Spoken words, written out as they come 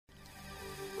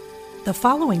The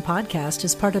following podcast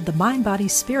is part of the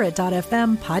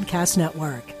MindBodySpirit.fm podcast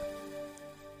network.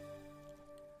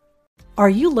 Are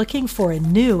you looking for a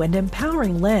new and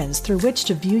empowering lens through which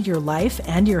to view your life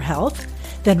and your health?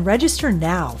 Then register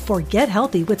now for Get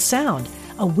Healthy with Sound,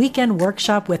 a weekend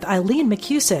workshop with Eileen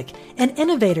McCusick, an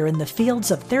innovator in the fields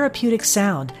of therapeutic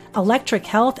sound, electric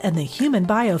health, and the human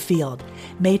biofield.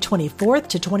 May 24th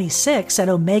to 26th at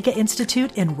Omega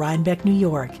Institute in Rhinebeck, New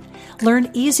York.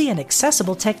 Learn easy and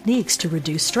accessible techniques to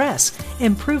reduce stress,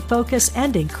 improve focus,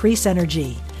 and increase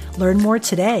energy. Learn more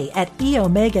today at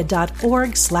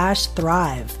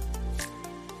eomega.org/thrive.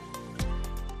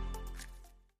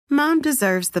 Mom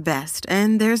deserves the best,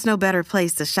 and there's no better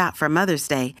place to shop for Mother's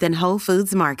Day than Whole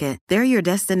Foods Market. They're your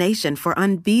destination for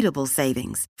unbeatable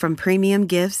savings, from premium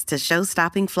gifts to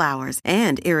show-stopping flowers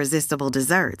and irresistible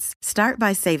desserts. Start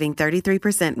by saving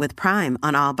 33% with Prime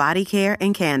on all body care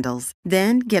and candles.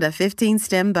 Then get a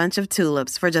 15-stem bunch of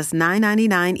tulips for just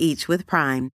 $9.99 each with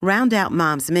Prime. Round out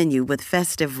Mom's menu with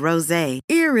festive rosé,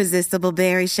 irresistible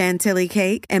berry chantilly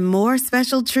cake, and more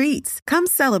special treats. Come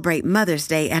celebrate Mother's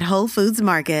Day at Whole Foods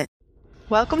Market.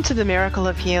 Welcome to the Miracle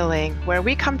of Healing, where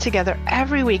we come together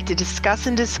every week to discuss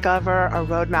and discover a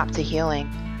roadmap to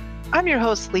healing. I'm your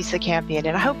host, Lisa Campion,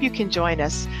 and I hope you can join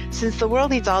us since the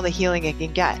world needs all the healing it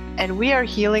can get, and we are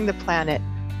healing the planet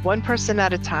one person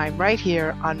at a time right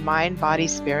here on Mind, Body,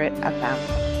 Spirit FM.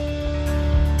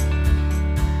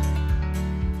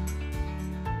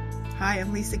 Hi,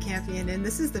 I'm Lisa Campion, and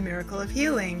this is the Miracle of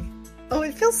Healing. Oh,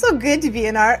 it feels so good to be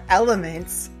in our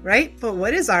elements, right? But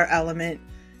what is our element?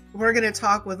 We're going to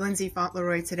talk with Lindsay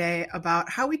Fauntleroy today about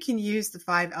how we can use the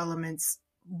 5 elements,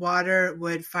 water,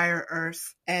 wood, fire,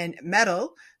 earth, and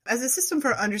metal, as a system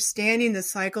for understanding the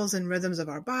cycles and rhythms of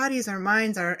our bodies, our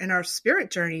minds, and our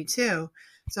spirit journey too.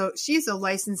 So she's a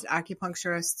licensed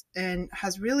acupuncturist and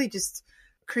has really just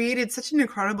created such an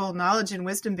incredible knowledge and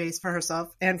wisdom base for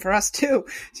herself and for us too.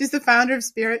 She's the founder of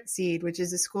Spirit Seed, which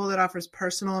is a school that offers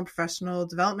personal and professional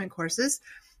development courses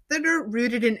that are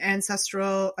rooted in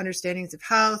ancestral understandings of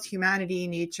health, humanity,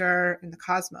 nature, and the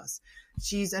cosmos.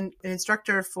 She's an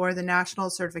instructor for the National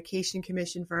Certification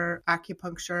Commission for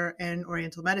Acupuncture and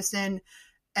Oriental Medicine,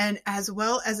 and as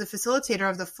well as a facilitator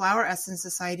of the Flower Essence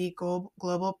Society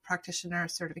Global Practitioner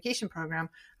Certification Program.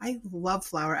 I love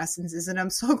flower essences, and I'm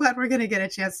so glad we're going to get a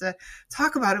chance to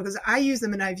talk about it because I use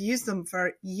them and I've used them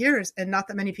for years, and not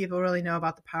that many people really know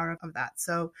about the power of that.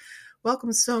 So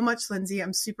welcome so much, Lindsay.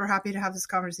 I'm super happy to have this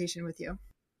conversation with you.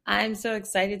 I'm so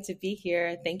excited to be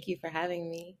here. Thank you for having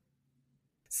me.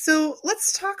 So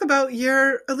let's talk about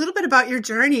a little bit about your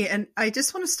journey. And I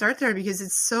just want to start there because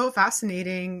it's so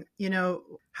fascinating,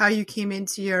 how you came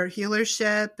into your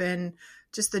healership and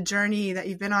just the journey that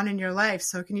you've been on in your life.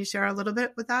 So can you share a little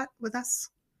bit with that with us?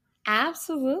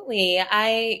 Absolutely.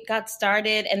 I got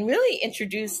started and really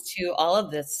introduced to all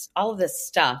of this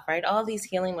stuff, right? All of these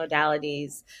healing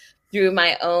modalities through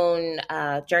my own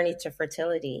journey to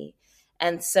fertility.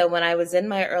 And so when I was in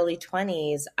my early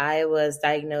 20s, I was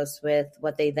diagnosed with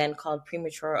what they then called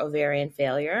premature ovarian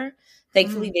failure.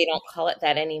 Thankfully, they don't call it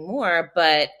that anymore,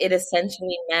 but it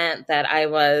essentially meant that I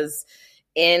was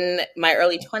in my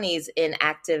early 20s in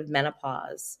active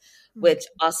menopause, which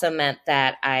also meant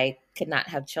that I could not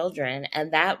have children.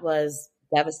 And that was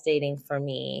devastating for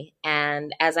me.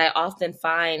 And as I often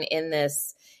find in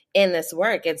this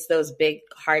work, it's those big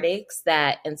heartaches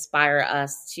that inspire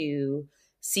us to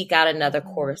seek out another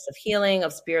course of healing,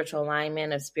 of spiritual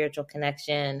alignment, of spiritual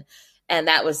connection. And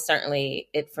that was certainly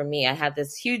it for me. I had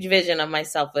this huge vision of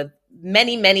myself with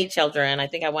many, many children. I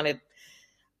think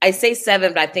I say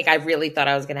 7, but I think I really thought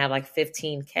I was going to have like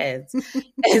 15 kids.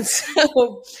 And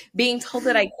so being told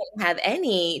that I couldn't have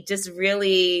any it just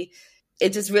really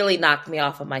knocked me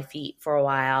off of my feet for a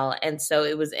while. And so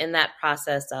it was in that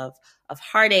process of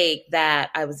heartache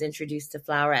that I was introduced to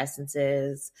flower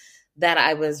essences, that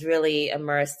I was really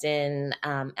immersed in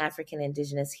African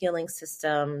indigenous healing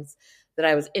systems, that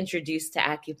I was introduced to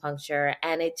acupuncture,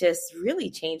 and it just really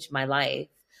changed my life.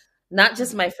 Not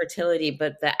just my fertility,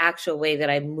 but the actual way that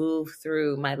I move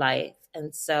through my life.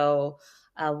 And so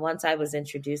once I was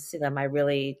introduced to them, I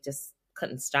really just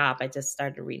couldn't stop. I just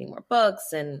started reading more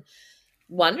books and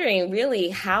wondering really,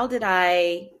 how did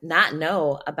I not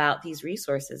know about these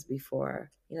resources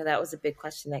before? That was a big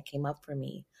question that came up for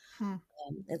me.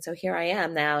 And so here I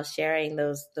am now sharing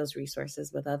those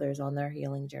resources with others on their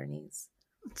healing journeys.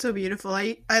 So beautiful.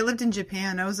 I lived in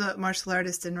Japan. I was a martial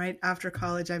artist, and right after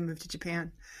college, I moved to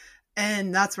Japan.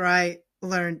 And that's where I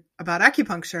learned about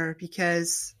acupuncture,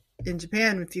 because in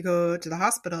Japan, if you go to the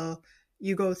hospital,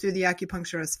 you go through the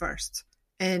acupuncturist first.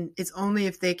 And it's only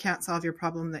if they can't solve your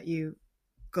problem that you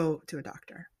go to a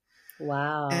doctor.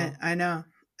 Wow. And I know.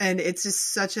 And it's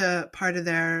just such a part of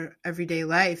their everyday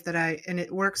life and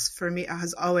it works for me, it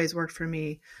has always worked for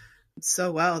me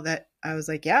so well that I was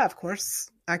like, yeah, of course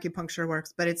acupuncture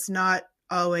works, but it's not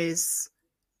always,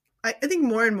 I think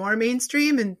more and more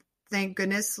mainstream, and thank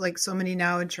goodness, like so many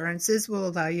now insurances will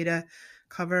allow you to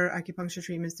cover acupuncture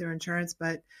treatments through insurance,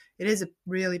 but it is a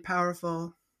really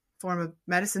powerful form of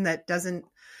medicine that doesn't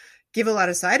give a lot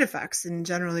of side effects and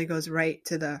generally goes right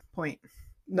to the point.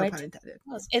 No Right. pun intended.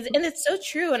 And it's so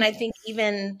true. And I think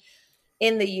even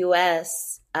in the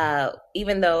US,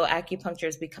 even though acupuncture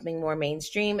is becoming more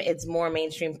mainstream, it's more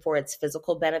mainstream for its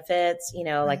physical benefits.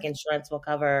 Like insurance will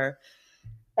cover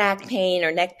back pain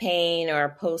or neck pain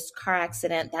or post car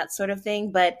accident, that sort of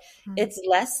thing. But it's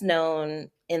less known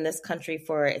in this country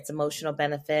for its emotional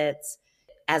benefits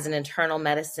as an internal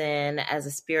medicine, as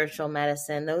a spiritual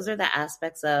medicine. Those are the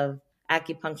aspects of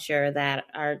acupuncture that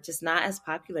are just not as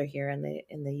popular here in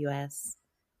the US.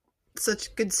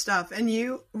 Such good stuff. And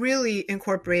you really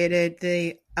incorporated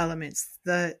the elements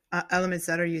that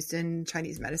are used in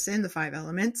Chinese medicine, the 5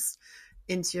 elements,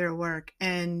 into your work,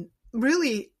 and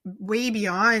really way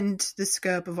beyond the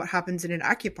scope of what happens in an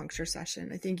acupuncture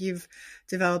session. I think you've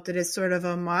developed it as sort of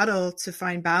a model to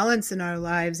find balance in our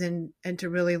lives and to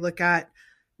really look at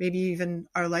maybe even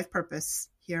our life purpose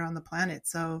here on the planet.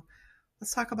 So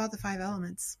let's talk about the 5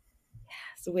 elements.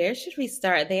 So where should we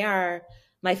start? They are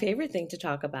my favorite thing to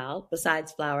talk about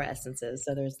besides flower essences.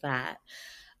 So there's that.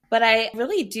 But I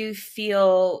really do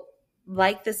feel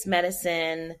like this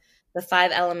medicine, the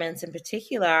 5 elements in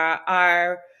particular,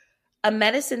 are a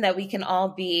medicine that we can all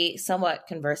be somewhat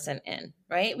conversant in,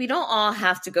 right? We don't all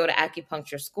have to go to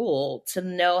acupuncture school to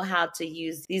know how to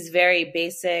use these very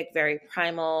basic, very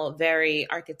primal, very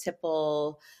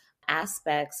archetypal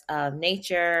aspects of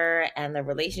nature and the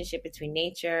relationship between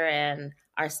nature and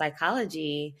our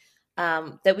psychology,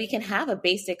 that we can have a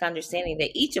basic understanding,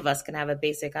 that each of us can have a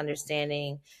basic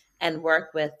understanding and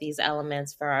work with these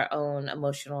elements for our own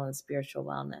emotional and spiritual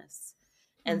wellness.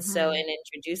 And so in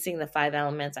introducing the 5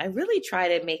 elements, I really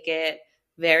try to make it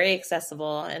very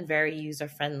accessible and very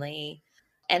user-friendly,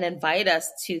 and invite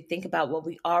us to think about what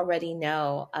we already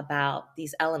know about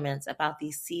these elements, about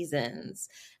these seasons,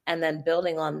 and then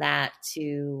building on that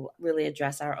to really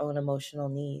address our own emotional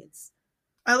needs.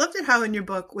 I loved it how in your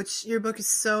book, which your book is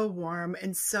so warm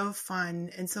and so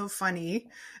fun and so funny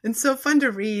and so fun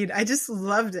to read. I just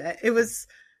loved it.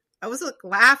 I was like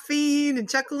laughing and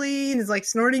chuckling and like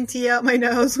snorting tea out my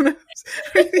nose when I was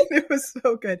reading. It was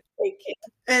so good. Thank you.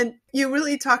 And you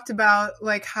really talked about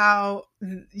like how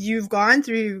you've gone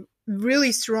through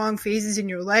really strong phases in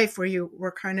your life where you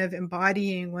were kind of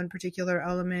embodying one particular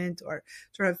element or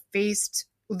sort of faced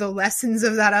the lessons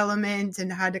of that element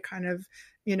and had to kind of,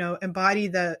 embody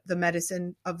the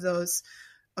medicine of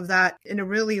that in a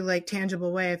really like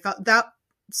tangible way. I felt that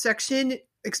section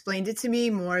explained it to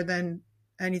me more than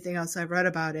anything else I've read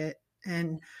about it.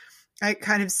 And I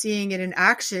kind of seeing it in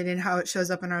action and how it shows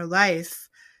up in our life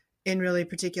in really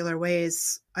particular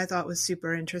ways, I thought was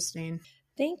super interesting.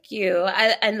 Thank you.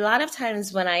 And a lot of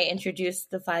times when I introduce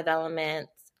the 5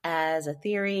 elements as a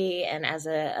theory and as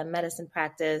a medicine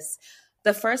practice,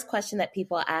 the first question that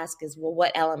people ask is, well,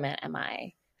 what element am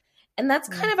I? And that's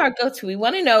kind of our go-to. We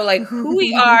want to know like who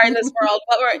we are in this world,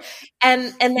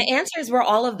 and the answer is we're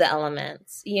all of the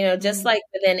elements. Just like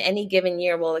within any given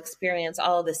year, we'll experience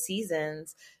all the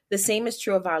seasons. The same is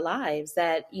true of our lives.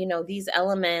 That these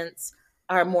elements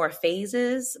are more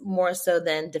phases, more so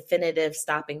than definitive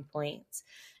stopping points.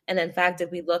 And in fact,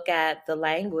 if we look at the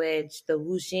language, the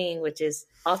Wu Xing, which is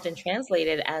often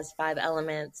translated as 5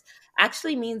 elements,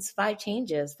 actually means 5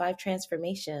 changes, 5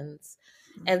 transformations.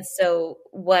 And so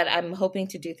what I'm hoping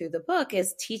to do through the book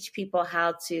is teach people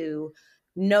how to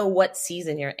know what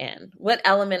season you're in. What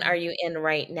element are you in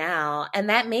right now? And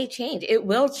that may change. It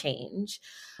will change.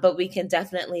 But we can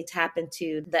definitely tap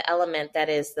into the element that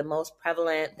is the most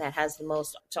prevalent, that has the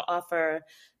most to offer,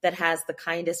 that has the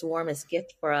kindest, warmest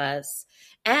gift for us,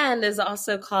 and is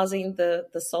also causing the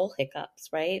soul hiccups,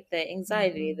 right? The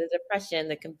anxiety, the depression,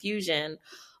 the confusion,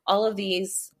 all of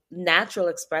these natural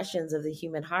expressions of the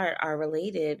human heart are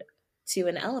related to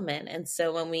an element. And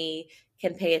so when we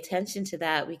can pay attention to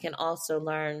that, we can also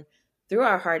learn through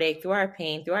our heartache, through our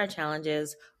pain, through our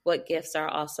challenges, what gifts are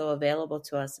also available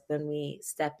to us when we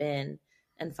step in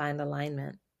and find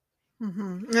alignment.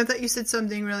 I thought you said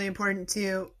something really important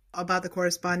too about the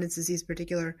correspondences. These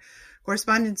particular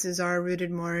correspondences are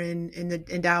rooted more in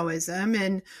Taoism,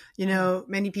 and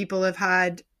many people have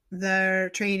had their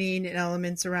training in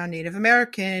elements around Native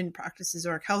American practices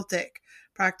or Celtic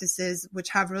practices, which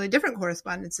have really different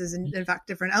correspondences and in fact,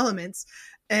 different elements.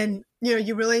 And,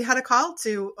 you really had a call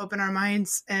to open our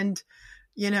minds and,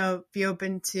 be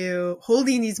open to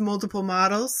holding these multiple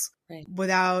models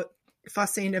without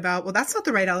fussing about, well, that's not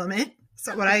the right element. That's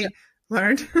not what I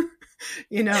learned.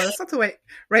 That's not the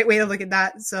right way to look at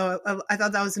that. So I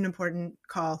thought that was an important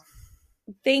call.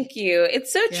 Thank you.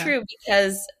 It's so true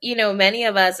because, many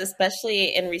of us,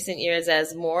 especially in recent years,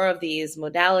 as more of these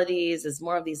modalities, as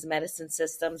more of these medicine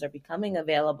systems are becoming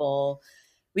available,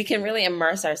 we can really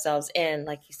immerse ourselves in,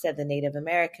 like you said, the Native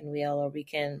American wheel, or we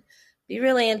can be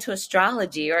really into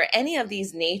astrology or any of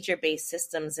these nature-based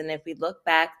systems. And if we look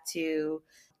back to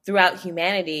throughout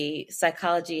humanity,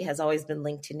 psychology has always been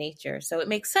linked to nature. So it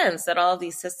makes sense that all of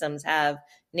these systems have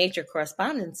nature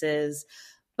correspondences.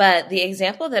 But the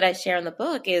example that I share in the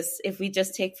book is if we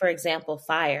just take, for example,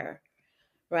 fire,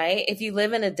 right? If you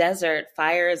live in a desert,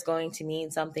 fire is going to mean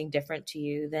something different to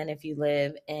you than if you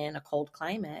live in a cold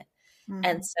climate. Mm-hmm.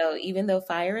 And so even though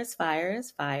fire is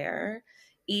fire,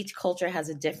 each culture has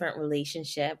a different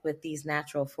relationship with these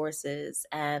natural forces.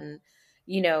 And,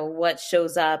 what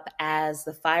shows up as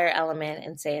the fire element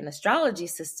in, say, an astrology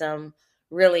system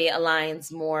really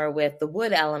aligns more with the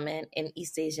wood element in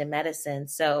East Asian medicine.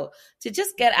 So to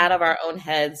just get out of our own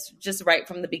heads, just right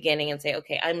from the beginning and say,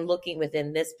 okay, I'm looking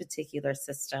within this particular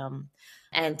system,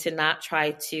 and to not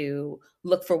try to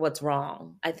look for what's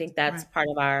wrong. I think that's part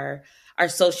of our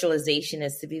socialization,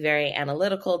 is to be very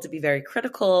analytical, to be very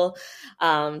critical,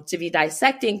 to be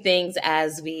dissecting things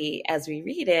as we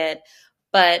read it.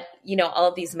 But, all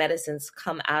of these medicines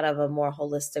come out of a more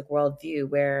holistic worldview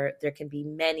where there can be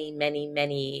many, many,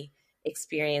 many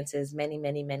experiences, many,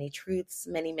 many, many truths,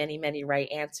 many, many, many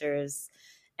right answers,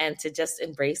 and to just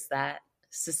embrace that,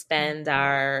 suspend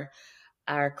our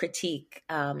critique,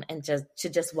 and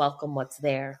just welcome what's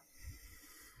there.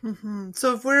 Mm-hmm.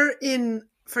 So if we're in,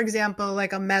 for example,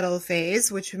 like a metal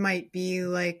phase, which might be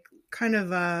like kind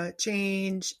of a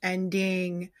change,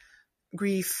 ending,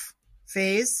 grief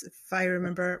phase, if I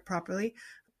remember properly,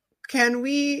 can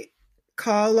we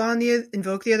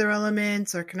invoke the other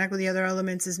elements or connect with the other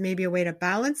elements as maybe a way to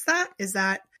balance that? Is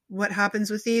that what happens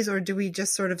with these, or do we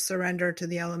just sort of surrender to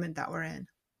the element that we're in?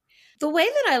 The way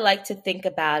that I like to think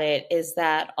about it is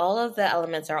that all of the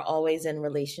elements are always in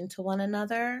relation to one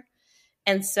another.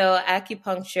 And so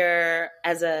acupuncture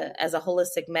as a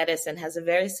holistic medicine has a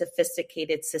very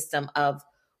sophisticated system of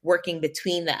working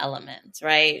between the elements,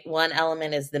 right? One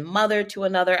element is the mother to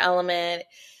another element.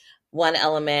 One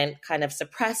element kind of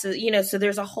suppresses, so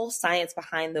there's a whole science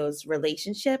behind those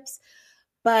relationships.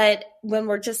 But when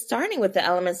we're just starting with the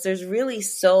elements, there's really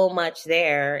so much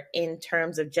there in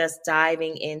terms of just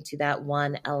diving into that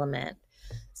one element.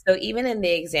 So even in the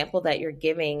example that you're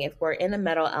giving, if we're in a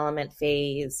metal element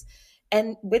phase,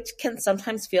 and which can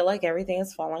sometimes feel like everything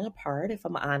is falling apart, if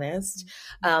I'm honest.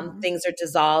 Things are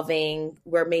dissolving.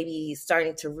 We're maybe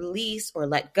starting to release or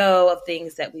let go of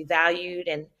things that we valued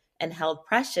and held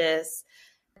precious.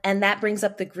 And that brings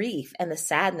up the grief and the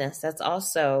sadness that's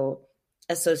also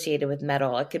associated with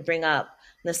metal. It could bring up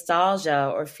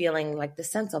nostalgia or feeling like the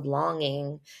sense of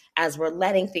longing as we're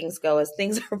letting things go, as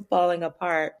things are falling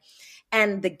apart.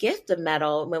 And the gift of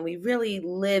metal, when we really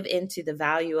live into the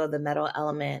value of the metal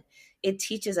element, it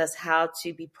teaches us how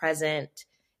to be present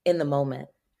in the moment.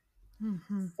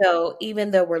 Mm-hmm. So even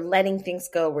though we're letting things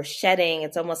go, we're shedding,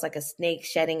 it's almost like a snake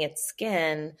shedding its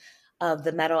skin of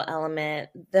the metal element,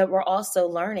 that we're also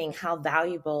learning how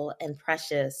valuable and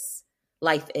precious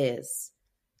life is,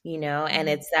 and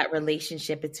it's that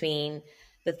relationship between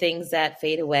the things that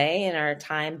fade away and are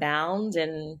time bound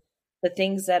and the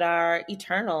things that are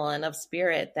eternal and of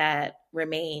spirit that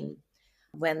remain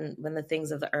when the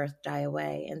things of the earth die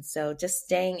away. And so just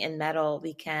staying in metal,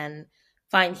 we can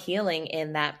find healing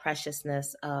in that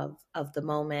preciousness of the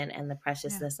moment and the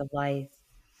preciousness of life,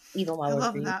 even while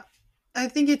we're grieving. I love that. I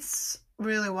think it's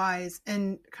really wise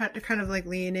and kind of like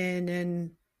lean in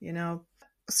and,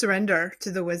 surrender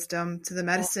to the wisdom, to the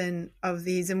medicine of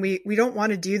these. And we don't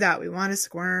want to do that. We want to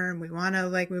squirm. We want to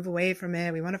like move away from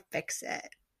it. We want to fix it,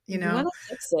 We want to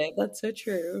fix it. That's so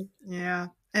true. Yeah.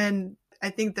 And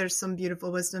I think there's some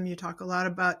beautiful wisdom you talk a lot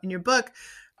about in your book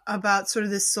about sort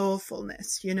of this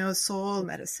soulfulness, soul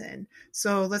medicine.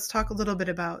 So let's talk a little bit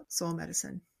about soul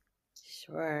medicine.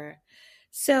 Sure.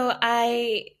 So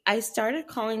I started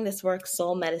calling this work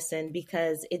soul medicine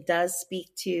because it does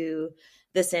speak to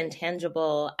this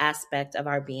intangible aspect of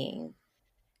our being.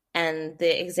 And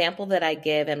the example that I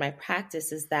give in my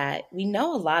practice is that we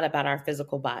know a lot about our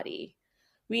physical body.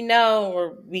 We know,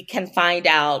 or we can find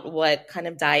out what kind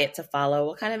of diet to follow,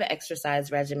 what kind of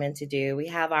exercise regimen to do. We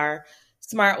have our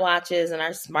smartwatches and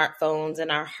our smartphones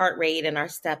and our heart rate and our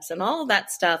steps and all of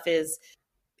that stuff is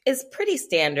pretty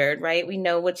standard, right? We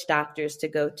know which doctors to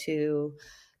go to,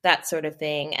 that sort of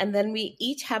thing. And then we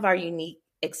each have our unique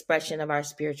expression of our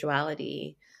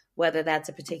spirituality, whether that's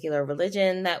a particular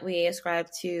religion that we ascribe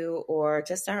to or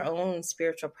just our own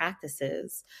spiritual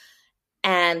practices.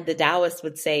 And the Taoists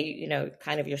would say, you know,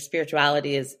 kind of your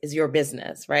spirituality is your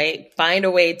business, right? Find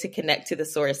a way to connect to the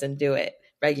source and do it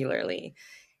regularly.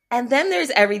 And then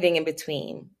there's everything in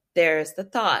between. There's the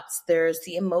thoughts, there's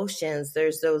the emotions,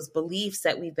 there's those beliefs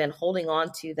that we've been holding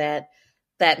on to that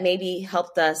maybe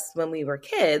helped us when we were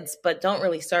kids, but don't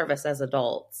really serve us as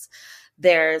adults.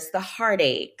 There's the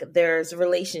heartache, there's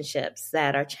relationships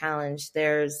that are challenged,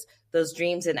 there's those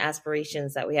dreams and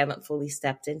aspirations that we haven't fully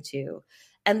stepped into.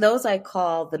 And those I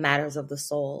call the matters of the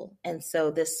soul. And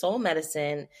so this soul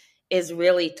medicine is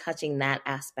really touching that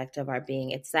aspect of our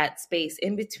being. It's that space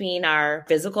in between our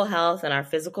physical health and our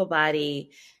physical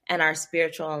body and our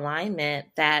spiritual alignment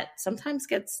that sometimes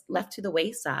gets left to the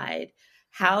wayside.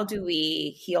 How do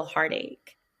we heal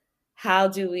heartache?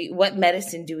 What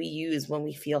medicine do we use when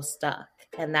we feel stuck?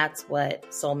 And that's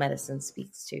what soul medicine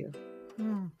speaks to.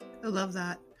 I love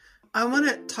that. I want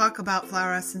to talk about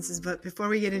flower essences, but before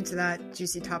we get into that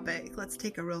juicy topic, let's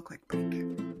take a real quick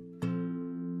break.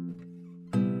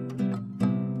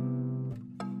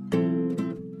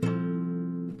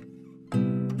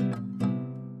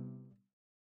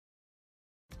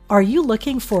 Are you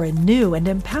looking for a new and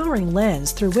empowering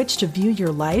lens through which to view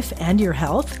your life and your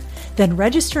health? Then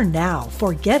register now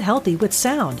for Get Healthy with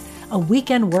Sound, a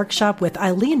weekend workshop with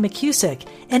Eileen McCusick,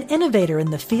 an innovator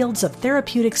in the fields of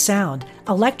therapeutic sound,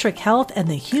 electric health, and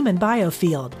the human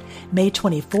biofield. May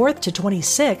 24th to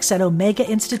 26th at Omega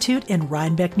Institute in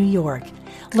Rhinebeck, New York.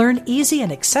 Learn easy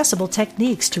and accessible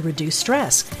techniques to reduce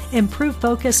stress, improve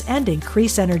focus, and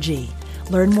increase energy.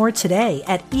 Learn more today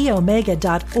at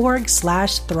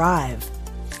eomega.org/thrive.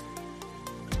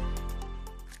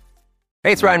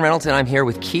 Hey, it's Ryan Reynolds, and I'm here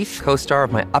with Keith, co-star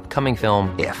of my upcoming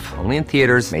film, If, only in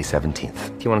theaters May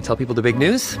 17th. Do you want to tell people the big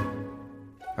news?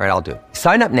 All right, I'll do it.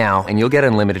 Sign up now and you'll get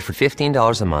unlimited for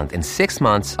 $15 a month and 6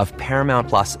 months of Paramount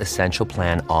Plus Essential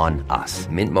Plan on us.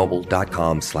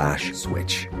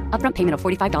 MintMobile.com/switch. Upfront payment of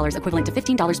 $45 equivalent to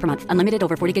 $15 per month. Unlimited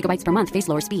over 40 gigabytes per month. Face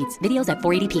lower speeds. Videos at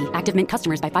 480p. Active Mint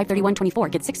customers by 531.24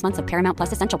 get 6 months of Paramount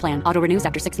Plus Essential Plan. Auto renews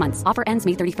after 6 months. Offer ends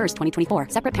May 31st, 2024.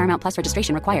 Separate Paramount Plus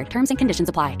registration required. Terms and conditions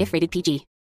apply if rated PG.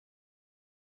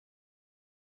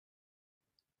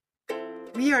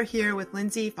 We are here with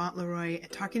Lindsay Fauntleroy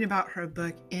talking about her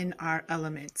book, In Our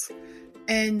Elements.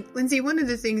 And Lindsay, one of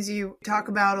the things you talk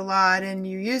about a lot and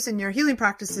you use in your healing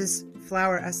practices,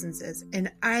 flower essences.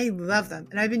 And I love them.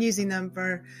 And I've been using them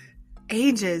for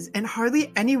ages and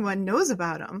hardly anyone knows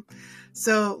about them.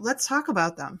 So let's talk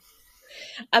about them.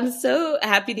 I'm so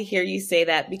happy to hear you say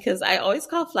that because I always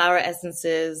call flower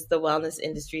essences the wellness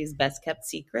industry's best kept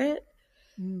secret.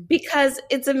 Because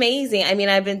it's amazing. I mean,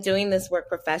 I've been doing this work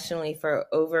professionally for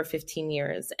over 15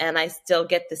 years, and I still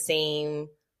get the same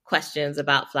questions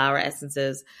about flower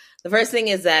essences. The first thing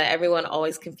is that everyone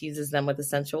always confuses them with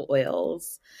essential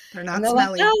oils. They're not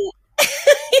smelly. Like, no.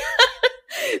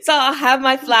 So I'll have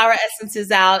my flower essences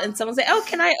out and someone say, oh,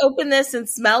 can I open this and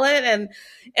smell it? And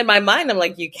in my mind, I'm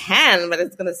like, you can, but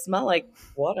it's going to smell like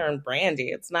water and brandy.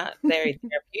 It's not very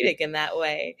therapeutic in that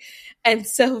way. And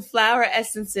so flower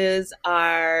essences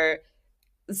are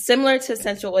similar to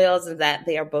essential oils in that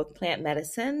they are both plant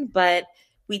medicine, but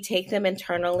we take them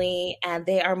internally and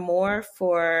they are more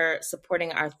for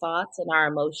supporting our thoughts and our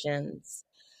emotions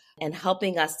and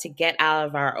helping us to get out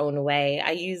of our own way.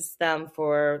 I use them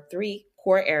for 3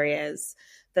 core areas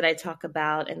that I talk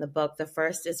about in the book. The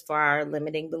first is for our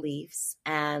limiting beliefs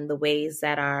and the ways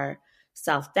that our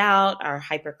self-doubt, our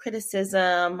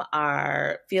hypercriticism,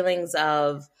 our feelings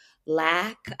of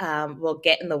lack will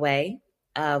get in the way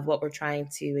of what we're trying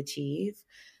to achieve.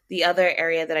 The other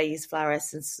area that I use flower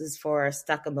essences is for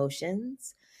stuck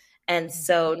emotions. And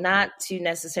so not to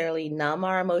necessarily numb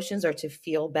our emotions or to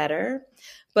feel better,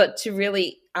 but to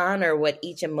really honor what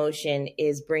each emotion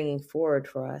is bringing forward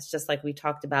for us, just like we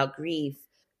talked about grief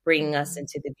bringing us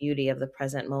into the beauty of the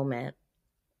present moment.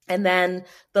 And then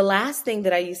the last thing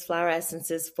that I use flower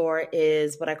essences for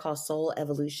is what I call soul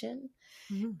evolution.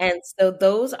 Mm-hmm. And so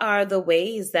those are the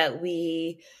ways that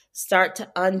we start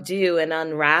to undo and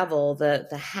unravel the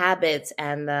habits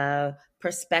and the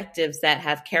perspectives that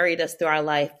have carried us through our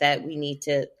life that we need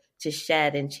to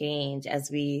shed and change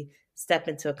as we step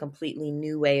into a completely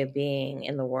new way of being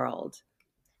in the world.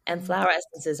 And flower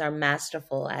essences are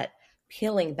masterful at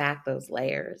peeling back those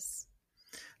layers.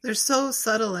 They're so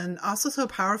subtle and also so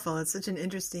powerful. It's such an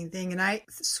interesting thing. And I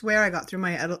swear I got through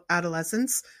my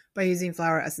adolescence by using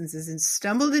flower essences and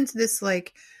stumbled into this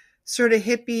like sort of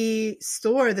hippie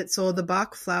store that sold the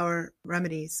Bach flower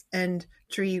remedies and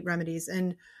tree remedies.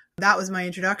 And that was my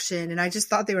introduction. And I just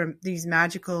thought they were these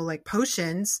magical like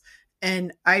potions.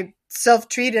 And I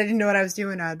self-treated. I didn't know what I was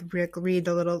doing. I'd read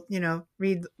a little,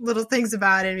 read little things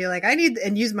about it and be like,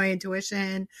 and use my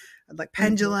intuition. I'd like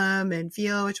pendulum and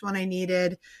feel which one I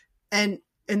needed. And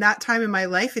in that time in my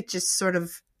life, it just sort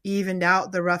of evened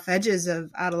out the rough edges of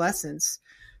adolescence.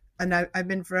 And I've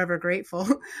been forever grateful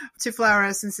to flower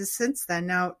essences since then.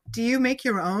 Now, do you make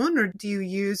your own or what do you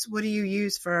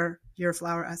use for your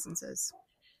flower essences?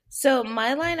 So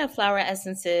my line of flower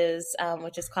essences,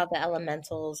 which is called the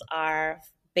elementals, are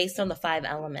based on the 5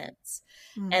 elements.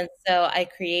 And so I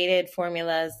created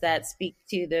formulas that speak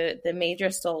to the major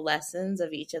soul lessons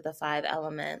of each of the 5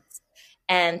 elements.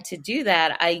 And to do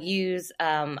that,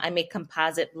 I make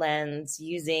composite blends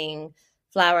using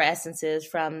flower essences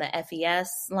from the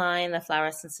FES line, the Flower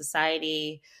Essence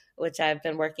Society, which I've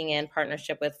been working in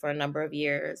partnership with for a number of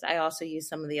years. I also use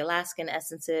some of the Alaskan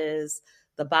essences,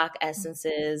 the Bach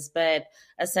essences, but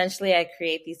essentially I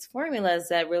create these formulas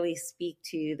that really speak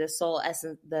to the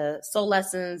soul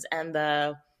lessons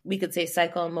and we could say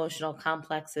psycho-emotional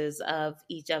complexes of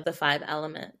each of the 5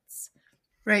 elements.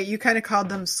 Right. You kind of called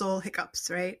them soul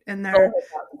hiccups, right? And they're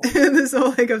the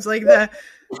soul hiccups, like the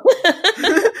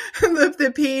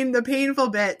painful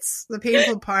bits, the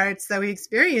painful parts that we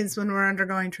experience when we're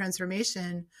undergoing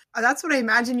transformation. That's what I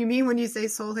imagine you mean when you say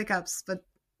soul hiccups, but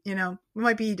it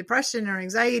might be depression or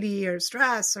anxiety or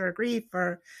stress or grief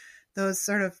or those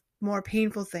sort of more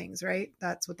painful things, right?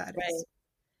 That's what that is.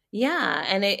 Yeah.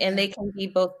 And they can be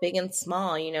both big and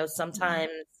small. Sometimes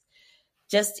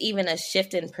just even a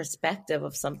shift in perspective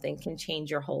of something can change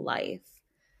your whole life.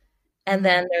 And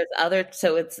then there's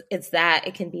so it's that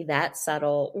it can be that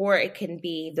subtle, or it can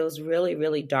be those really,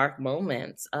 really dark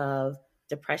moments of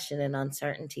depression and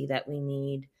uncertainty that we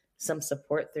need some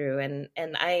support through. And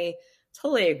I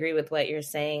totally agree with what you're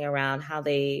saying around how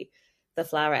the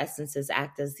flower essences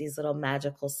act as these little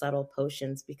magical, subtle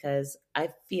potions, because I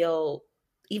feel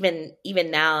even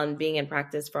now and being in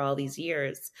practice for all these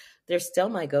years, they're still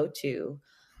my go-to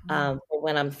for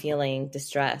when I'm feeling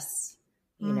distress,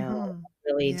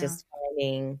 really just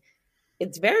finding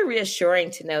it's very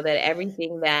reassuring to know that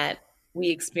everything that we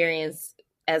experience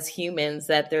as humans,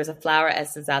 that there's a flower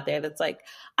essence out there that's like,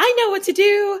 I know what to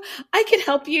do. I can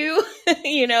help you,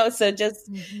 so just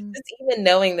even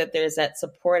knowing that there's that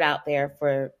support out there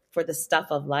for the stuff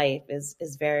of life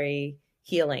is very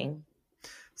healing.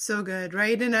 So good.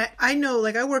 Right. And I know,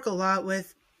 like, I work a lot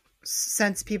with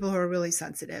people who are really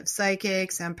sensitive,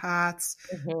 psychics, empaths,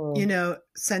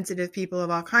 sensitive people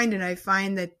of all kind. And I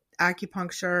find that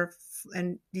acupuncture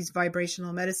and these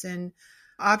vibrational medicine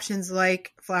options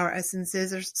like flower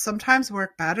essences are sometimes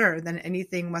work better than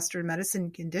anything Western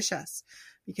medicine can dish us,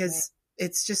 because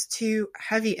it's just too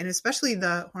heavy. And especially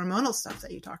the hormonal stuff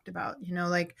that you talked about,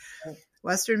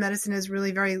 Western medicine is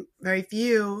really very, very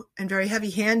few and very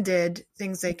heavy-handed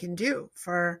things they can do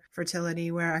for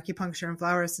fertility, where acupuncture and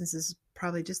flower essence is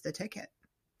probably just the ticket.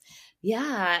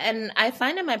 Yeah. And I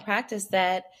find in my practice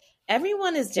that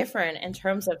everyone is different in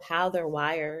terms of how they're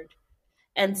wired.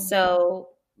 And so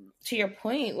to your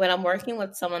point, when I'm working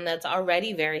with someone that's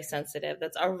already very sensitive,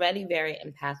 that's already very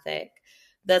empathic,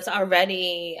 that's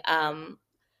already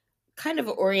kind of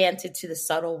oriented to the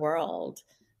subtle world,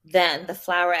 then the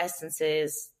flower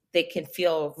essences, they can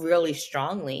feel really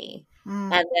strongly.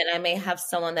 And then I may have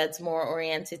someone that's more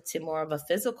oriented to more of a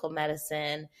physical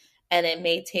medicine, and it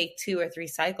may take 2 or 3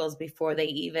 cycles before they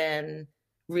even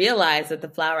realize that the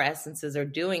flower essences are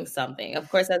doing something. Of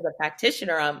course, as a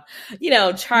practitioner, I'm,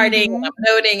 charting and I'm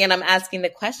noting and I'm asking the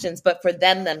questions, but for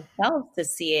them themselves to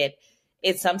see it,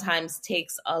 it sometimes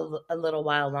takes a little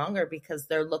while longer, because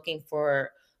they're looking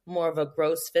for more of a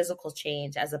gross physical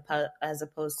change as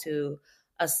opposed to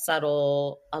a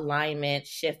subtle alignment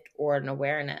shift or an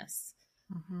awareness.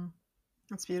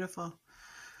 That's beautiful.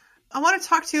 I want to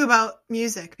talk to you about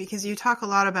music, because you talk a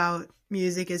lot about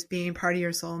music as being part of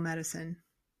your soul medicine.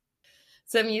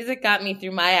 So music got me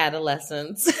through my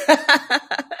adolescence.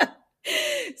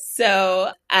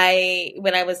 So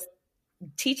when I was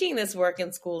teaching this work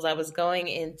in schools, I was going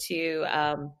into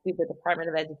through the Department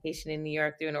of Education in New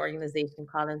York through an organization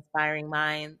called Inspiring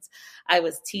Minds. I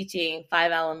was teaching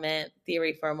 5-element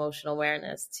theory for emotional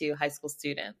awareness to high school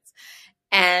students.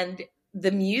 And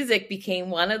the music became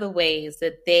one of the ways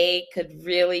that they could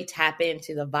really tap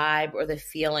into the vibe or the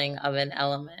feeling of an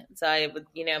element. So I would,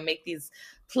 make these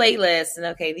playlists and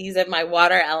okay, these are my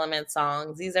water element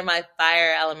songs, these are my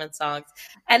fire element songs.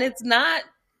 And it's not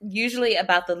usually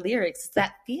about the lyrics, it's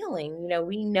that feeling.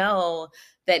 We know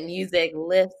that music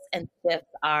lifts and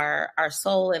shifts our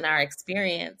soul and our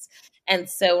experience. And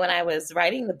so when I was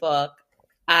writing the book,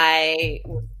 I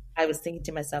I was thinking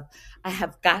to myself, I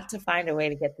have got to find a way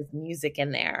to get this music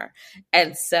in there.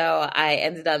 And so I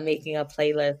ended up making a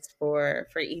playlist for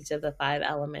each of the five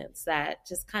elements that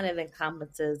just kind of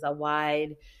encompasses a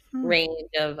wide range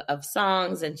of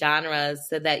songs and genres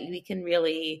so that we can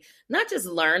really not just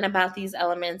learn about these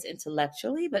elements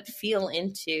intellectually, but feel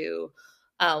into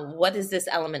what does this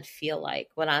element feel like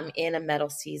when I'm in a metal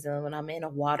season, when I'm in a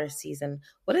water season?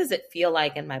 What does it feel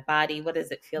like in my body? What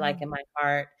does it feel like in my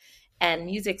heart? And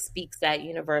music speaks that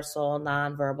universal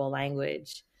nonverbal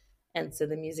language. And so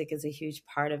the music is a huge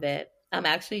part of it. I'm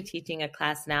actually teaching a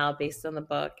class now based on the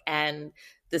book, and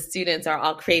the students are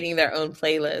all creating their own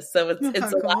playlists. So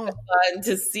it's a lot of fun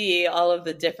to see all of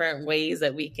the different ways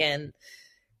that we can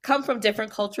come from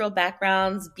different cultural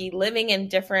backgrounds, be living in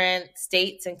different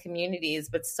states and communities,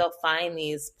 but still find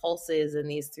these pulses and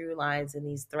these through lines and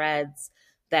these threads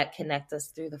that connect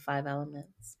us through the five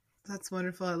elements. That's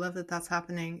wonderful. I love that that's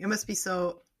happening. It must be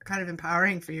so kind of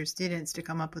empowering for your students to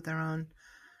come up with their own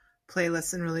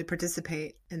playlists and really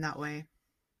participate in that way.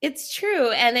 It's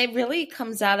true. And it really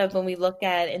comes out of when we look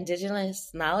at indigenous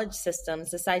knowledge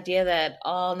systems, this idea that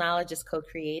all knowledge is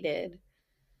co-created.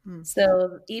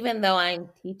 So even though I'm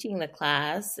teaching the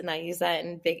class, and I use that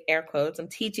in big air quotes, I'm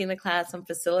teaching the class, I'm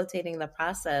facilitating the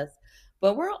process,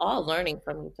 but we're all learning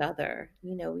from each other.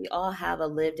 We all have a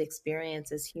lived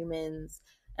experience as humans,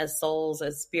 as souls,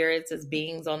 as spirits, as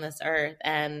beings on this earth,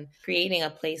 and creating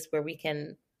a place where we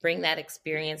can bring that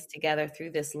experience together through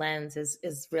this lens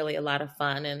is really a lot of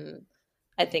fun, and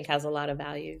I think has a lot of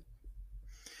value.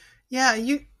 Yeah,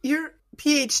 your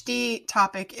PhD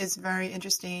topic is very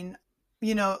interesting.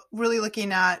 Really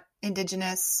looking at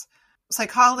indigenous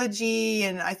psychology,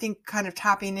 and I think kind of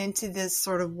tapping into this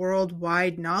sort of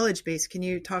worldwide knowledge base. Can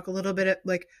you talk a little bit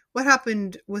like what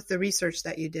happened with the research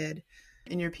that you did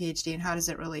in your PhD, and how does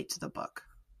it relate to the book?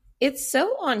 It's so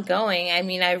ongoing. I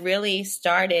mean, I really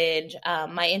started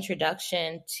my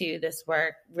introduction to this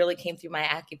work really came through my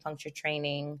acupuncture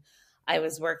training. I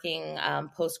was working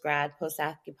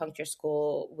post-acupuncture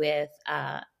school with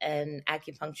an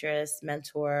acupuncturist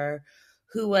mentor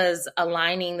who was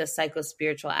aligning the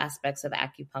psychospiritual aspects of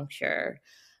acupuncture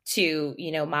to,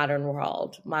 modern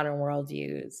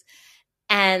worldviews.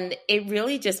 And it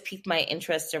really just piqued my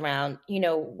interest around,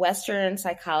 Western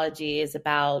psychology is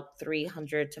about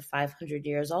 300 to 500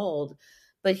 years old.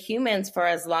 But humans, for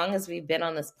as long as we've been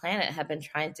on this planet, have been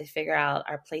trying to figure out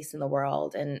our place in the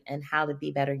world and how to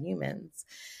be better humans.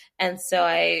 And so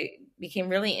I became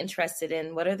really interested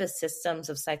in what are the systems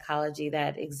of psychology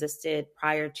that existed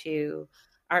prior to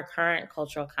our current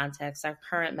cultural context, our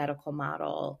current medical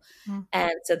model.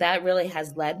 And so that really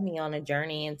has led me on a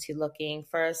journey into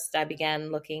I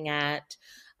began looking at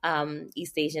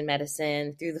East Asian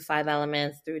medicine through the five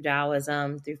elements, through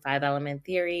Taoism, through five element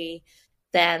theory.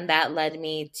 Then that led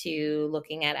me to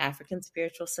looking at African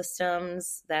spiritual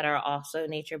systems that are also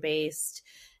nature-based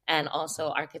and also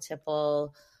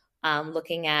archetypal,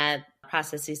 looking at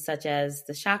processes such as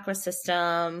the chakra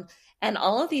system and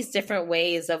all of these different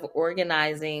ways of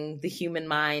organizing the human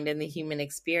mind and the human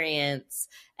experience,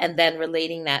 and then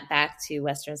relating that back to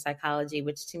Western psychology,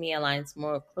 which to me aligns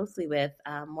more closely with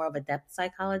more of a depth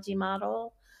psychology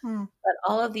model. But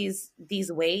all of these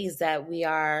ways that we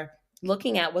are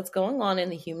looking at what's going on in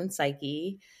the human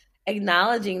psyche,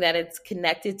 acknowledging that it's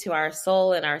connected to our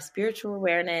soul and our spiritual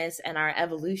awareness and our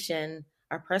evolution,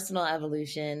 our personal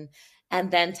evolution,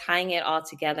 and then tying it all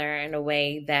together in a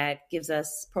way that gives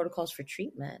us protocols for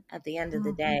treatment at the end of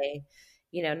the day,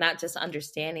 not just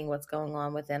understanding what's going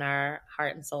on within our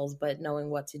heart and souls, but knowing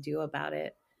what to do about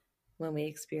it when we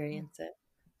experience it.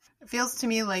 It feels to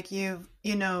me like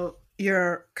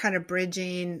you're kind of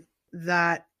bridging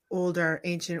that older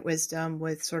ancient wisdom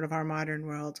with sort of our modern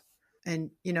world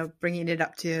and, bringing it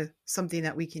up to something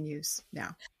that we can use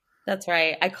now. That's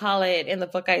right. In the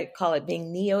book, I call it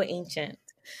being neo-ancient.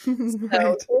 So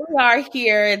Right. here we are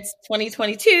here. It's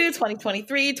 2022,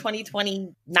 2023,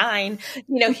 2029.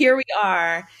 Here we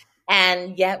are.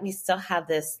 And yet we still have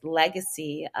this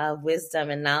legacy of wisdom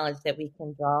and knowledge that we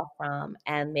can draw from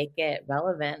and make it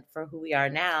relevant for who we are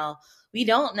now. We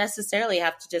don't necessarily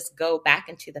have to just go back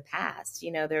into the past.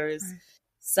 There's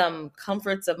some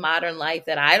comforts of modern life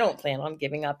that I don't plan on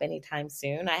giving up anytime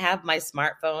soon. I have my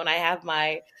smartphone. I have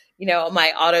my,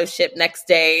 my auto ship next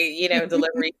day,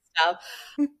 delivery stuff.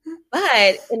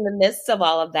 But in the midst of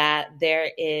all of that, there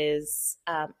is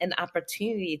an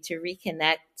opportunity to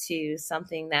reconnect to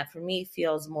something that for me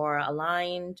feels more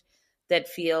aligned, that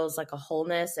feels like a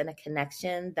wholeness and a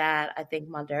connection that I think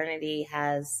modernity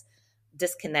has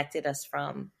disconnected us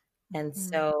from. And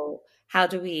so how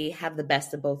do we have the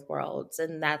best of both worlds?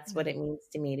 And that's what it means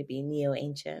to me to be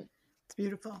neo-ancient. It's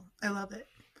beautiful. I love it.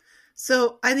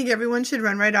 So I think everyone should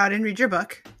run right out and read your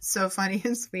book. So funny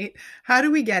and sweet. How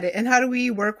do we get it? And how do we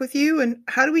work with you? And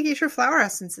how do we get your flower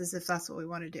essences if that's what we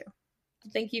want to do?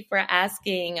 Thank you for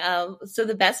asking. So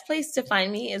the best place to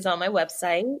find me is on my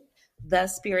website,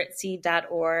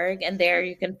 thespiritseed.org. And there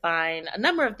you can find a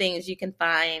number of things. You can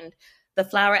find the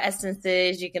flower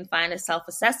essences. You can find a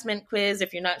self-assessment quiz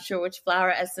if you're not sure which flower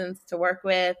essence to work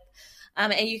with.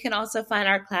 And you can also find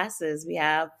our classes. We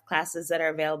have classes that are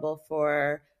available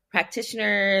for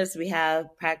practitioners. We have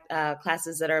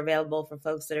classes that are available for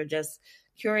folks that are just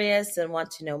curious and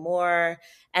want to know more.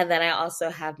 And then I also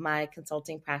have my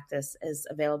consulting practice is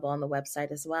available on the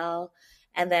website as well.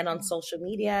 And then on social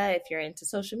media, if you're into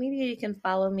social media, you can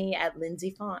follow me at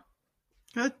Lindsay Faunt.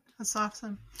 Good. That's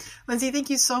awesome. Lindsay, thank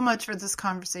you so much for this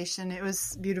conversation. It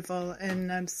was beautiful,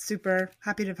 and I'm super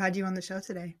happy to have had you on the show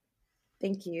today.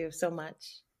 Thank you so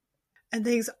much. And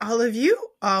thanks all of you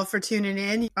all for tuning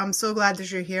in. I'm so glad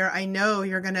that you're here. I know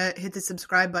you're going to hit the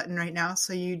subscribe button right now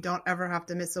so you don't ever have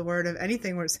to miss a word of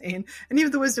anything we're saying, any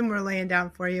of the wisdom we're laying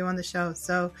down for you on the show.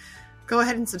 So go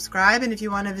ahead and subscribe. And if you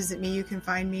want to visit me, you can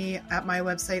find me at my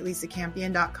website,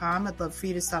 lisacampion.com. I'd love for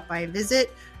you to stop by and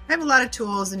visit. I have a lot of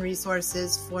tools and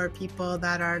resources for people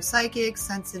that are psychics,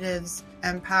 sensitives,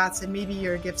 empaths, and maybe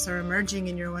your gifts are emerging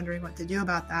and you're wondering what to do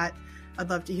about that. I'd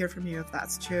love to hear from you if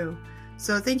that's true.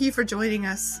 So thank you for joining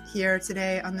us here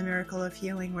today on The Miracle of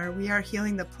Healing, where we are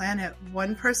healing the planet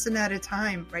one person at a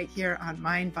time right here on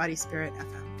Mind, Body, Spirit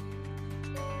FM.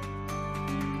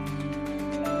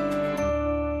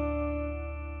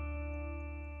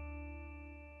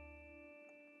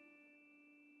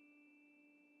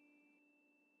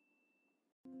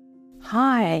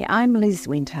 Hi, I'm Liz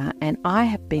Winter, and I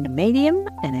have been a medium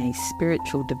and a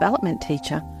spiritual development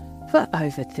teacher for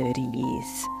over 30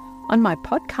 years. On my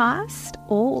podcast,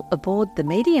 All Aboard the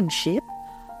Mediumship,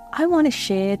 I want to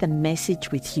share the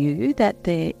message with you that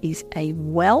there is a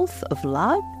wealth of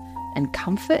love and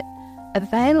comfort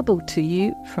available to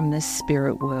you from the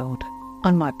spirit world.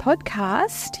 On my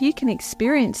podcast, you can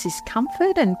experience this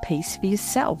comfort and peace for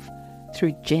yourself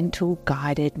through gentle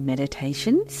guided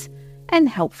meditations and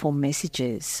helpful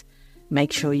messages.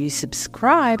 Make sure you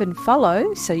subscribe and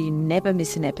follow so you never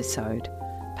miss an episode.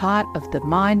 Part of the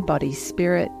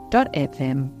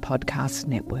mindbodyspirit.fm podcast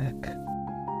network.